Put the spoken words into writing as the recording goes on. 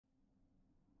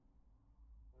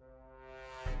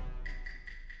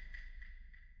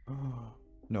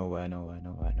Nowhere, nowhere,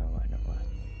 nowhere, nowhere, nowhere.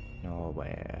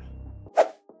 Nowhere.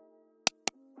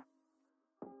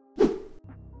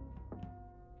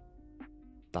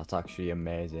 That's actually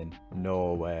amazing.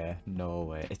 Nowhere,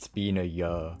 nowhere. It's been a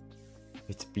year.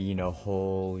 It's been a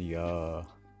whole year.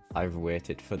 I've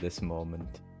waited for this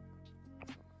moment.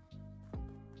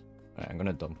 Right, I'm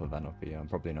gonna dump a vent up here. I'm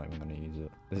probably not even gonna use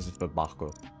it. This is for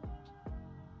backup.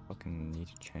 Fucking need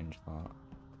to change that.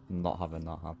 I'm not having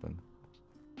that happen.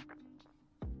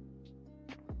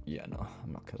 Yeah, no,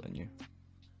 I'm not killing you.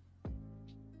 I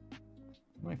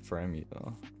might frame you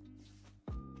though.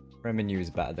 Framing you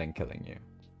is better than killing you.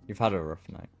 You've had a rough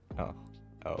night.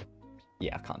 Oh.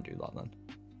 Yeah, I can't do that then.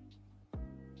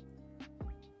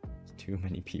 There's too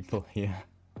many people here.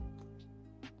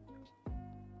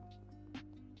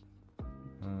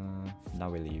 Now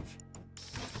we leave.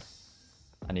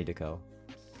 I need a kill.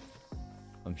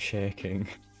 I'm shaking.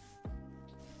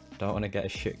 Don't want to get a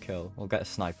shit kill. We'll get a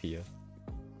sniper here.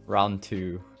 Round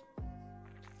 2.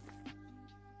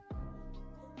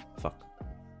 Fuck.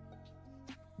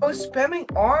 I was spamming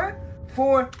R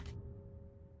for...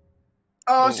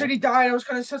 Oh, so he died. I was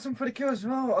gonna set him for the kill as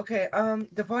well. Okay,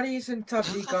 the body is in top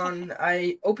decon.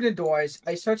 I open the doors.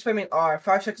 I start spamming R.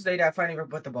 5 seconds later, I finally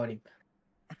report the body.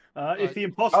 If the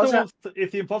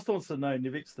imposter wants to know,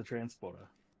 Nivik's the transporter.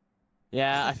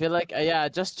 Yeah, I feel like yeah,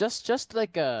 just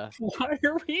like Why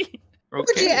are we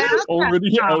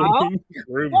already outing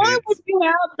roommates? Why would you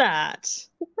out that?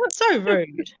 That's so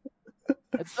rude.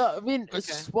 It's I mean,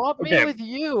 swap me with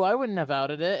you. I wouldn't have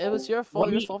outed it. It was your fault.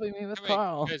 You're swapping me with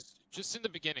Carl. Guys, just in the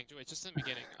beginning,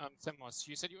 Semos,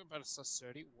 you said you were about to sus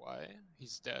 30. Why?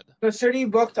 He's dead. So 30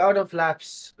 walked out of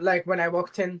labs, like when I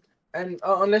walked in, and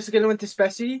unless the killer went to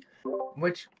Speci,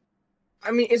 which,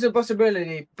 I mean, is a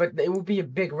possibility, but it would be a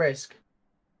big risk.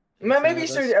 Maybe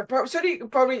 30, 30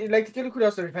 probably, like the killer could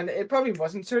also defend it. It probably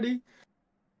wasn't 30,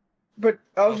 but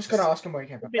I was just gonna ask him where he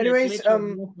came from. Anyways,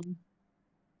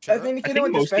 I think the killer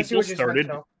went to Speci, which is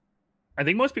I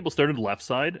think most people started left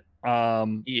side.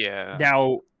 Yeah.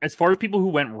 Now, as far as people who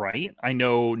went right, I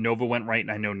know Nova went right,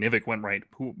 and I know Nivik went right.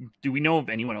 Who do we know of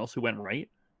anyone else who went right?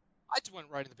 I went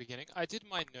right in the beginning. I did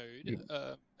my node,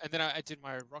 and then I did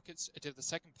my rockets. I did the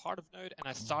second part of node, and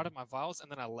I started my vials,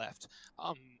 and then I left.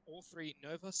 All 3,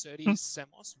 Nova, Serdi,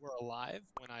 Semos, were alive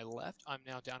when I left. I'm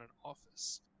now down in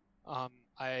office.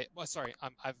 I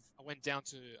went down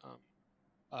to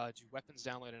do weapons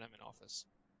download, and I'm in office.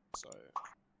 So,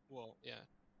 well, yeah,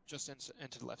 just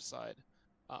entered left side.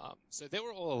 So they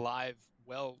were all alive.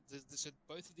 Well, so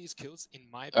both of these kills, in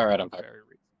my opinion, are very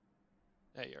recent.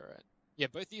 Yeah, you're right. Yeah,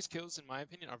 both these kills, in my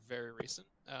opinion, are very recent.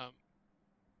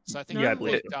 So I think I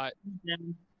believe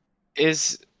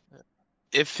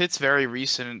if it's very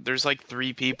recent, there's like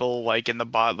 3 people like in the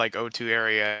bot like O2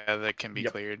 area that can be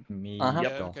cleared. Me,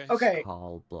 Okay.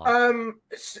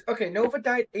 Okay, Nova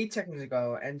died 8 seconds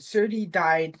ago, and Serdi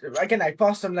died again. I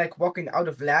passed him like walking out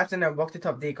of labs, and I walked the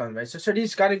top decon, right? So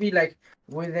Serdi's got to be like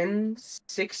within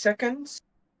 6 seconds.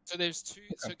 So there's 2.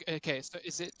 Okay, so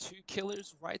is it 2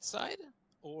 killers right side?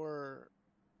 Or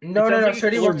no,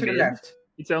 Serdi walked to the left.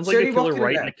 It sounds like a killer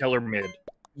right and a killer mid.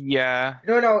 Yeah.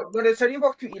 No, Serdi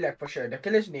walked to Elec for sure. The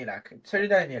killer's in Elec. Serdi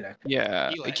died in Elec.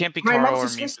 Yeah, it can't be Carl or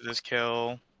me for this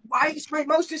kill. Why is my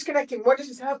mouse disconnecting? What does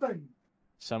this happen?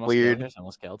 Weird.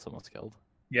 Someone's killed.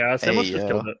 Yeah, someone's just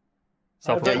killed it.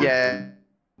 Yeah.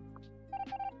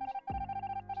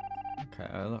 Okay,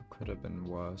 that could have been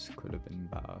worse. Could have been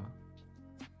better.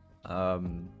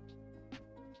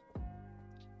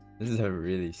 This is a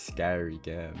really scary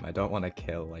game. I don't want to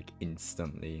kill like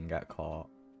instantly and get caught.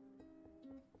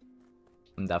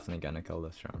 I'm definitely gonna kill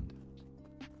this round.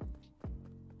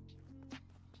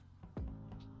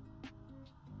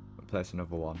 I'll place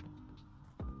another one.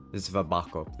 This is for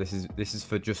backup. This is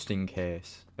for just in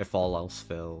case if all else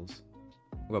fails.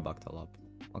 We'll go back to lab.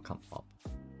 I'll camp lab.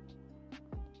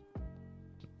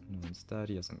 No one's dead.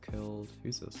 He hasn't killed.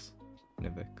 Who's this?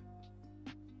 Nivik.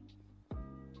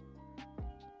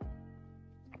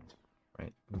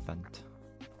 Right, vent.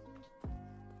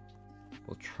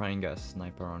 We'll try and get a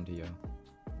sniper around here.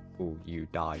 Oh, you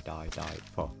die.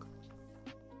 Fuck.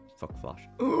 Fuck flash.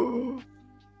 I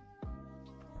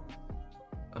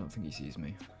don't think he sees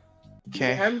me.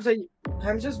 Okay.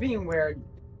 Hamza's being weird.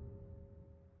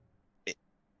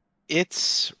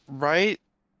 It's right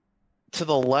to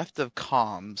the left of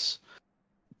comms.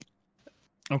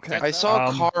 Okay. I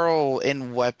saw Carl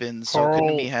in weapons, so it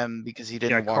couldn't be him because he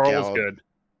didn't walk Carl out. was good.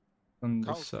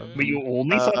 But you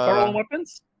only saw Carl in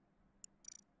weapons?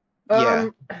 Yeah.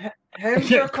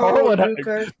 Hamza, Carl,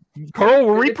 Lucas. Carl,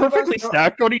 were we perfectly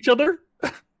stacked on each other?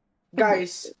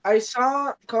 Guys, I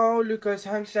saw Carl, Lucas,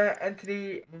 Hamza,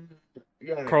 Anthony,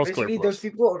 Yeah, Carl's clear basically plus. those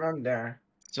people around there.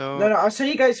 So No, I'll show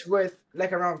you guys with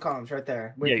like around comms right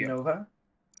there with Yeah. Nova.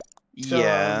 So,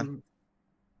 yeah,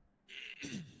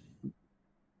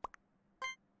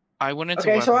 I went into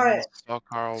Okay, so weapons, saw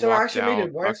Carl so I walked actually made out.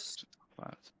 it worse.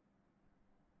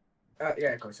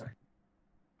 Yeah, go sorry.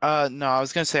 No, I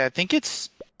was gonna say I think it's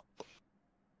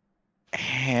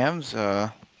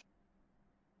Hamza.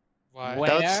 Why?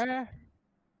 Where?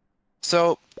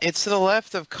 So it's to the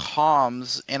left of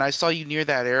comms, and I saw you near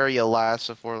that area last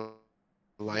before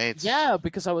lights. Yeah,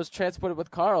 because I was transported with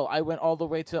Carl. I went all the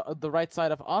way to the right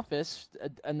side of office,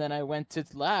 and then I went to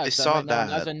labs. saw right now I'm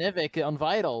that. as a Nivik on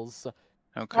vitals.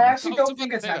 I Okay. actually Oh, don't it's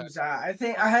think about it's there. Hamza. I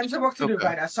think Oh, Hamza walked to the okay.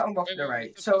 right. I saw him walk to the Wait, right.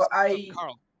 wait, So wait, I.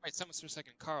 Carl, wait, Samus for a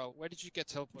second. Carl, where did you get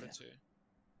teleported to?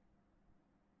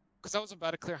 Because I was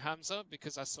about to clear Hamza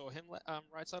because I saw him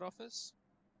right side office,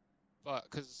 but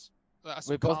because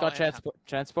We both got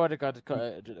transported.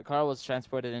 Carl was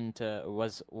transported into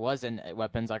was in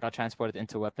weapons. I got transported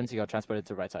into weapons. He got transported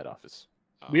to right side office.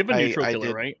 We have a neutral I killer,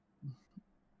 did. right?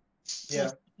 Yeah.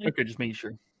 Okay, just making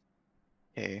sure.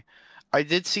 Okay. I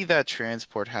did see that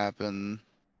transport happen.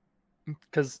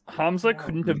 Because Hamza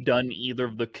couldn't have done either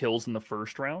of the kills in the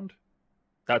first round.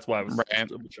 That's why I was Right.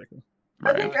 double checking.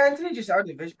 I think Anthony just out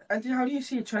of vision. Anthony, how do you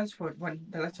see a transport when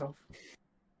the lights off?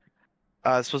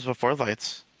 This was before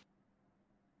lights.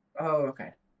 Oh,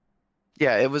 okay.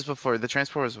 Yeah, it was before. The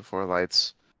transport was before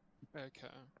lights. Okay.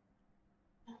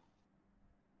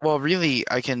 Well, really,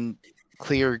 I can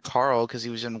clear Carl because he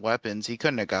was in weapons. He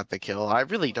couldn't have got the kill. I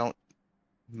really don't.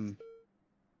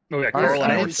 Oh yeah, I Carl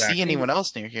and I were didn't see anyone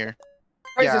else near here.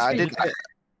 Fraser, Yeah, I speak. did.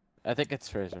 I think it's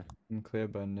Fraser. I'm clear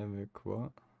by Nivik,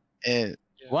 what? It,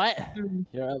 Yeah. What?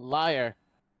 You're a liar.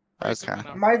 Fraser Okay. went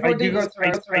up. My vote did do- go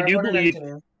through. I do voted believe-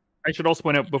 Anthony. I should also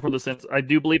point out before the sense, I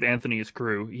do believe Anthony's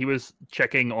crew. He was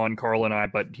checking on Carl and I,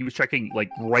 but he was checking like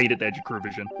right at the edge of crew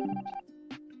vision.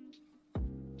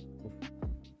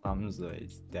 Hamza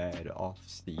is dead off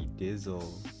the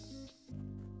Dizzle.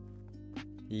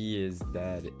 He is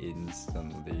dead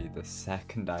instantly. The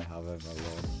second I have him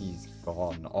alone, he's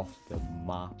gone off the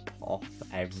map, off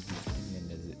everything in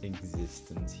his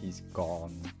existence. He's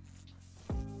gone.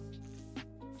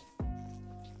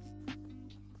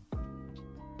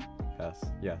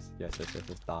 Yes,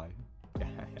 die.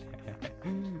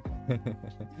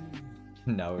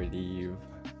 Now we leave.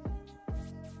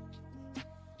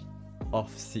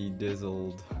 Off-sea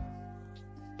dizzled.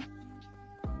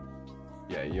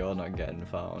 Yeah, you're not getting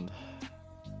found.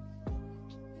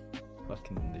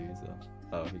 Fucking loser.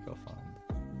 Oh, he got found.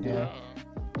 Yeah.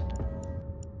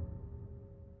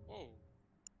 Whoa.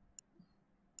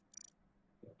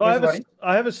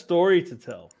 I have a story to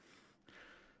tell.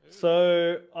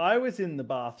 So I was in the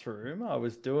bathroom. I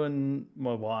was doing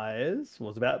my wires.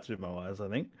 Was about to do my wires, I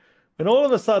think. And all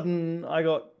of a sudden, I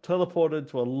got teleported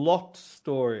to a locked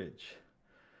storage.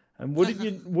 And wouldn't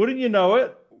you know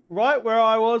it? Right where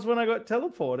I was when I got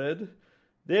teleported,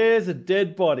 there's a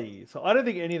dead body. So I don't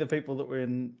think any of the people that were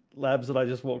in labs that I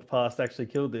just walked past actually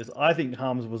killed this. I think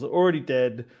Hums was already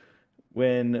dead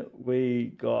when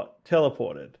we got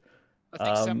teleported.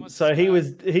 I think Samus So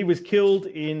is he was killed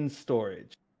in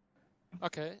storage.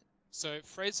 Okay, so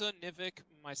Fraser, Nivik,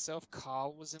 myself,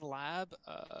 Carl was in lab.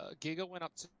 Giga went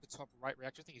up to the top right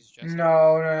reactor. I think he's just.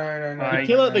 No.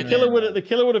 The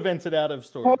killer would have vented out of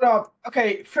storage. Hold up.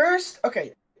 Okay, first.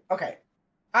 Okay.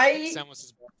 Samus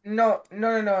is. No.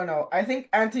 I think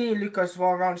Anthony and Lucas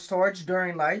were around storage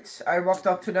during lights. I walked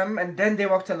up to them, and then they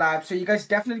walked to lab. So you guys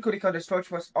definitely could have killed. The storage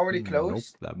was already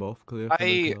closed. Nope, they're both clear for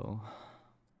the kill.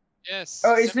 Yes.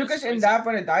 Oh, is Samus, Lucas in Fraser. lab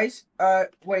when it dies?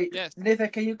 Wait. Yes. Nathan,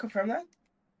 can you confirm that?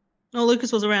 Oh,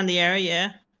 Lucas was around the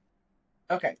area,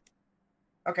 yeah.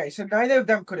 Okay, so neither of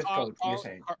them could have killed. You're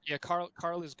saying?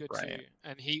 Carl is good Right. too,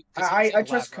 and he. 'cause he was in I the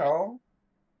trust lab, right? Carl.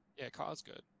 Yeah, Carl's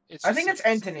good. I think it's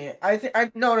Anthony. I think I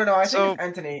So- think it's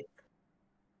Anthony.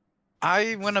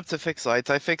 I went up to fix lights.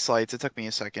 I fixed lights. It took me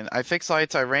a second. I fixed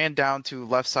lights. I ran down to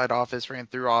left side office, ran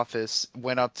through office,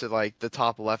 went up to like the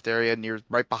top left area near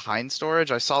right behind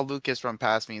storage. I saw Lucas run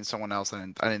past me and someone else. I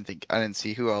didn't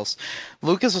see who else.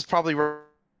 Lucas was probably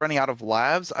running out of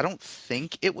labs. I don't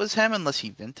think it was him unless he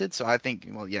vented. So I think,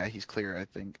 well, yeah, he's clear. I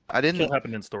think I didn't. Kill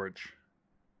happened in storage.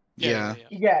 Yeah.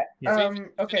 Yeah,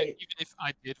 Okay. Even if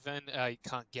I did vent, I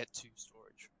can't get to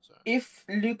storage. So. If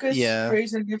Lucas, Yeah.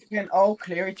 Fraser, and Nick can all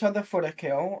clear each other for the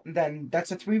kill, then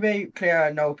that's a three-way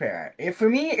clear, no pair. If for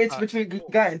me, it's between Giga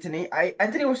and Anthony.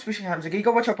 Anthony was pushing Hamza.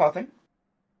 Giga, what's your pathing?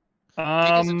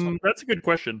 That's a good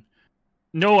question.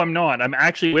 No, I'm not. I'm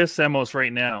actually with Semos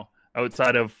right now,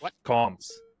 outside of comms.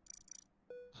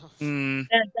 Destiny?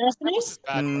 Samos is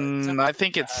bad, bro. Samos I is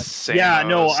think bad. it's Samos. Yeah,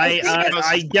 no, Samos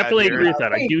I is definitely bad agree here. with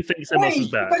that. I do think Samos is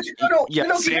bad.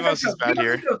 Yeah, Samos is bad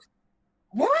here.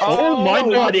 What? Oh my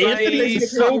no, god, no, Anthony no,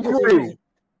 is so no, no, crew.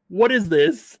 What is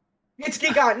this? It's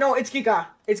Giga. No, it's Giga.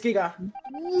 It's Giga.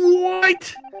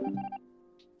 What?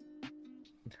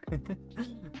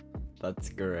 That's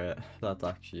great. That's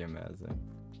actually amazing.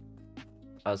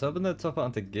 I was hoping they'd top it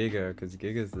onto Giga, because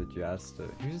Giga's the jester.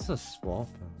 Who's a swapper?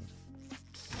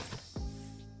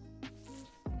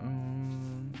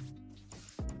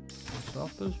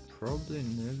 Swapper's probably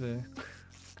Nivik,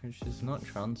 because she's not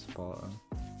transporter.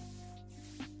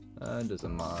 It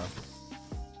doesn't matter.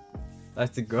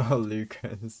 Let's go,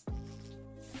 Lucas.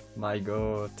 My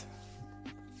god.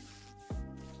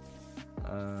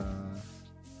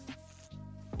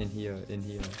 In here.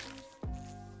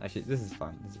 Actually, this is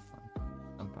fine.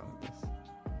 I'm fine with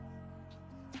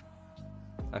this.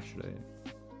 Actually,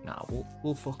 nah,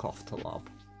 we'll fuck off to lab.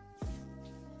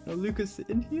 No, Lucas,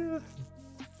 in here.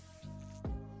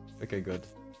 Okay, good.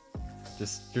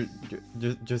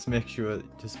 Just make sure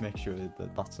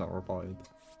that that's not reported.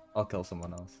 I'll kill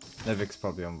someone else. Nivik's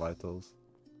probably on vitals.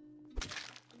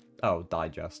 Oh,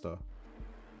 digester.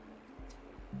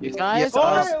 You guys Yeah.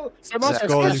 are... Samos Let's are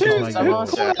go, special. Lucas,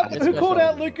 Samos my are Who called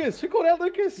out special. Lucas? Who called out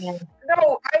Lucas? No,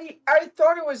 I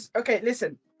thought it was okay.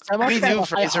 Listen, Samos, We knew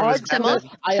Fraser was bad.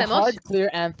 I Samos? hard clear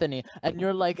Anthony, and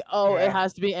you're like, oh, it Yeah.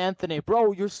 has to be Anthony,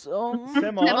 bro. You're so.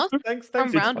 Semos, thanks. From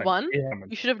It's round fine. one, Yeah,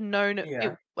 you should have known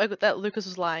Yeah. that Lucas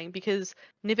was lying because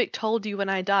Nivik told you when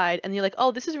I died, and you're like,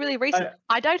 "Oh, this is really recent."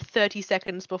 I died 30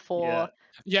 seconds before. Yeah.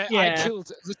 Yeah, I killed.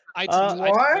 I did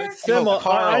what? Semos,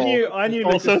 I knew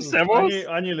Also Lucas was, Semos?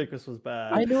 I knew Lucas was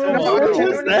bad. I knew No, it no, was. okay,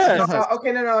 What was that?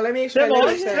 okay, no, let me explain.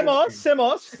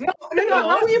 Semos. No,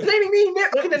 how are you blaming me?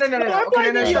 Okay, no, I'm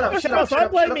okay, blaming no, you. shut up.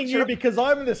 I'm blaming you because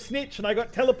I'm the snitch and I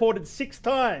got teleported 6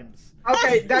 times.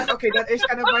 Okay, that is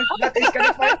kind of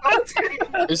my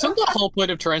fault. Isn't the whole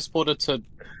point of transporter to,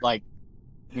 like,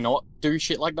 not do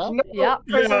shit like that? No, Yeah.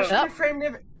 because I was Yeah. trying to frame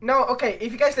Niv- No, okay,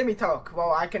 if you guys let me talk, well,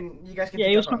 you guys can Yeah,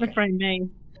 keep he was talking, trying to frame me.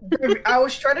 okay. I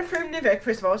was trying to frame Nivek,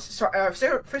 first of all.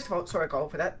 Sorry, Cole,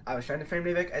 for that. I was trying to frame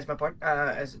Nivek as my point,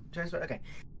 as transport. Okay,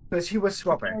 because he was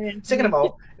swapper. Second of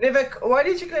all, Nivek, why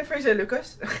did you claim Fraser,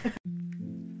 Lucas?